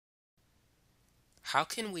How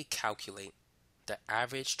can we calculate the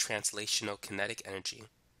average translational kinetic energy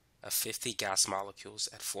of 50 gas molecules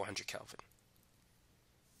at 400 Kelvin?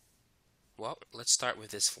 Well, let's start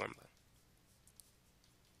with this formula.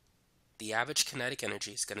 The average kinetic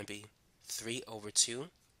energy is going to be 3 over 2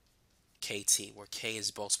 kT, where K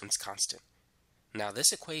is Boltzmann's constant. Now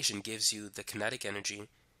this equation gives you the kinetic energy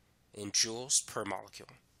in joules per molecule.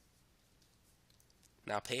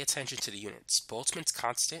 Now pay attention to the units. Boltzmann's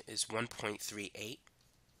constant is 1.38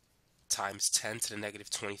 times 10 to the negative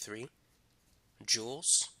 23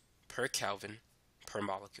 joules per Kelvin per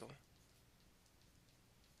molecule.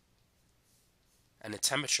 And the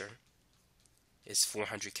temperature is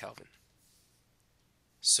 400 Kelvin.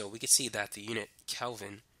 So we can see that the unit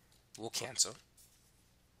Kelvin will cancel.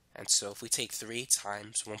 And so if we take 3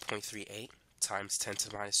 times 1.38 times 10 to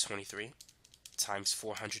the minus 23 times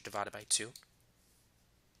 400 divided by 2,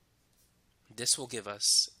 this will give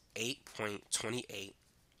us 8.28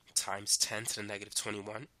 times 10 to the negative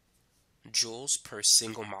 21 joules per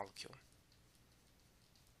single molecule.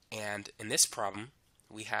 And in this problem,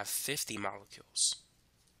 we have 50 molecules.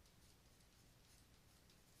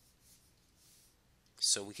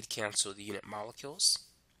 So we could cancel the unit molecules,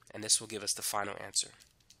 and this will give us the final answer,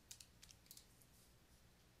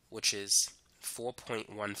 which is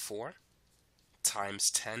 4.14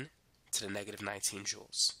 times 10 to the negative 19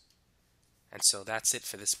 joules. And so that's it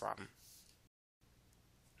for this problem.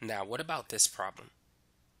 Now, what about this problem?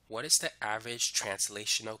 What is the average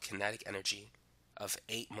translational kinetic energy of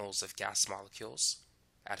 8 moles of gas molecules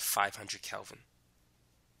at 500 Kelvin?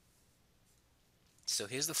 So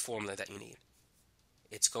here's the formula that you need.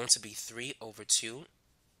 It's going to be 3 over 2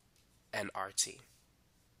 nRT.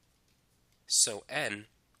 So N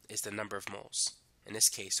is the number of moles. In this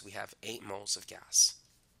case, we have 8 moles of gas.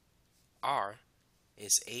 R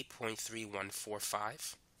is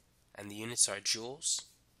 8.3145, and the units are joules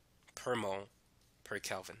per mole per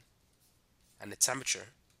Kelvin. And the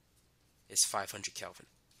temperature is 500 Kelvin.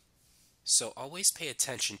 So always pay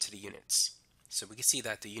attention to the units. So we can see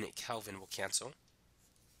that the unit Kelvin will cancel,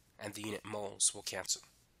 and the unit moles will cancel.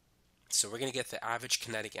 So we're going to get the average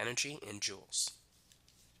kinetic energy in joules.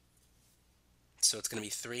 So it's going to be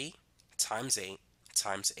 3 times 8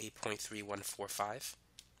 times 8.3145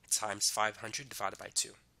 times 500 divided by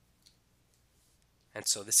 2. And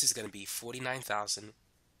so this is going to be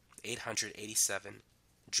 49,887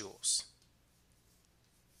 joules.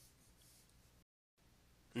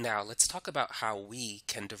 Now let's talk about how we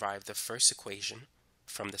can derive the first equation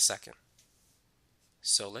from the second.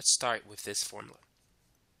 So let's start with this formula.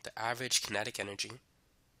 The average kinetic energy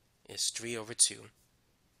is 3 over 2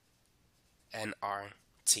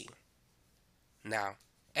 nRT. Now,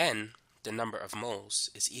 N, the number of moles,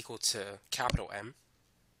 is equal to capital M,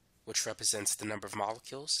 which represents the number of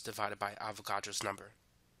molecules, divided by Avogadro's number,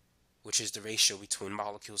 which is the ratio between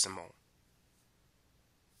molecules and mole.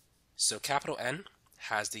 So capital N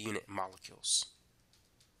has the unit molecules.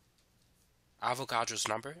 Avogadro's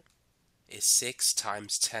number is 6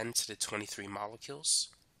 times 10 to the 23 molecules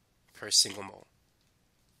per single mole.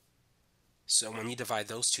 So when you divide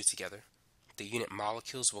those two together, the unit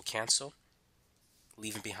molecules will cancel,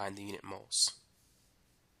 leaving behind the unit moles.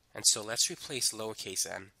 And so let's replace lowercase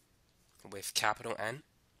n with capital N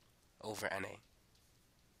over Na.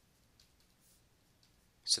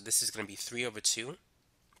 So this is going to be 3 over 2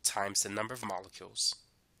 times the number of molecules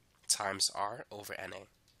times R over Na.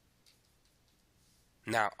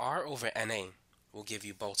 Now R over Na will give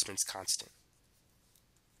you Boltzmann's constant.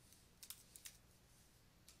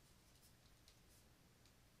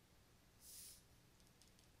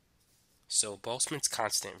 So Boltzmann's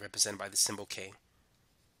constant, represented by the symbol K,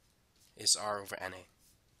 is R over Na.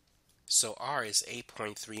 So R is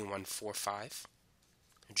 8.3145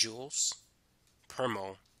 joules per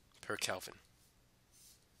mole per Kelvin.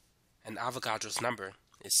 And Avogadro's number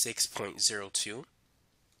is 6.02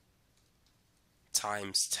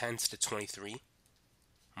 times 10 to the 23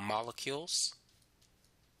 molecules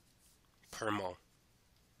per mole.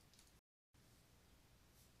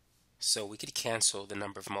 So we could cancel the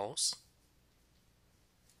number of moles,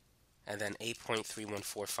 and then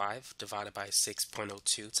 8.3145 divided by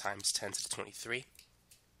 6.02 times 10 to the 23,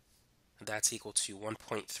 that's equal to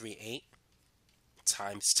 1.38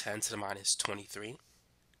 times 10 to the minus 23,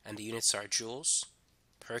 and the units are joules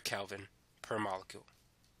per Kelvin per molecule.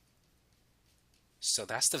 So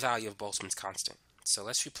that's the value of Boltzmann's constant. So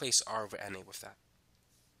let's replace R over Na with that.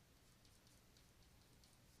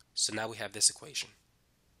 So now we have this equation.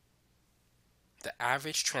 The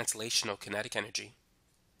average translational kinetic energy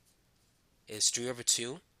is 3 over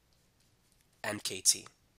 2 nKT.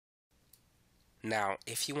 Now,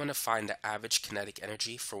 if you want to find the average kinetic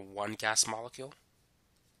energy for one gas molecule,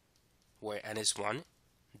 where n is 1,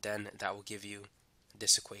 then that will give you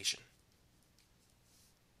this equation.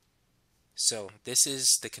 So this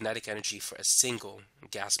is the kinetic energy for a single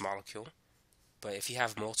gas molecule, but if you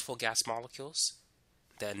have multiple gas molecules,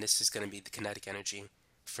 then this is going to be the kinetic energy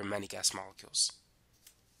for many gas molecules.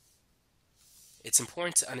 It's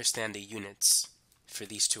important to understand the units for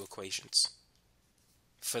these two equations.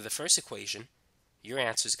 For the first equation, your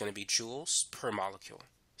answer is going to be joules per molecule.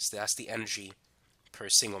 So that's the energy per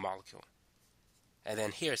single molecule. And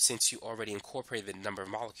then here, since you already incorporated the number of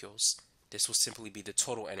molecules, this will simply be the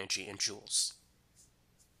total energy in joules.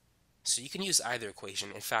 So you can use either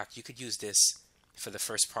equation. In fact, you could use this for the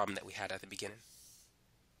first problem that we had at the beginning.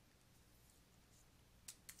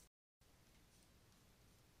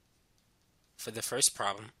 For the first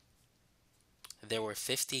problem, there were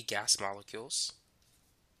 50 gas molecules.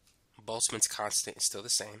 Boltzmann's constant is still the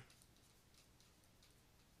same.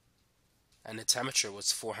 And the temperature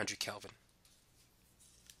was 400 Kelvin.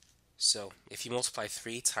 So if you multiply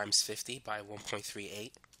 3 times 50 by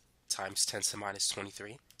 1.38 times 10 to the minus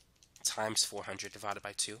 23 times 400 divided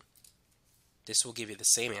by 2, this will give you the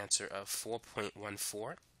same answer of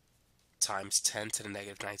 4.14 times 10 to the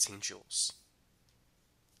negative 19 joules.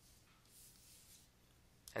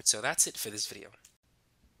 And so that's it for this video.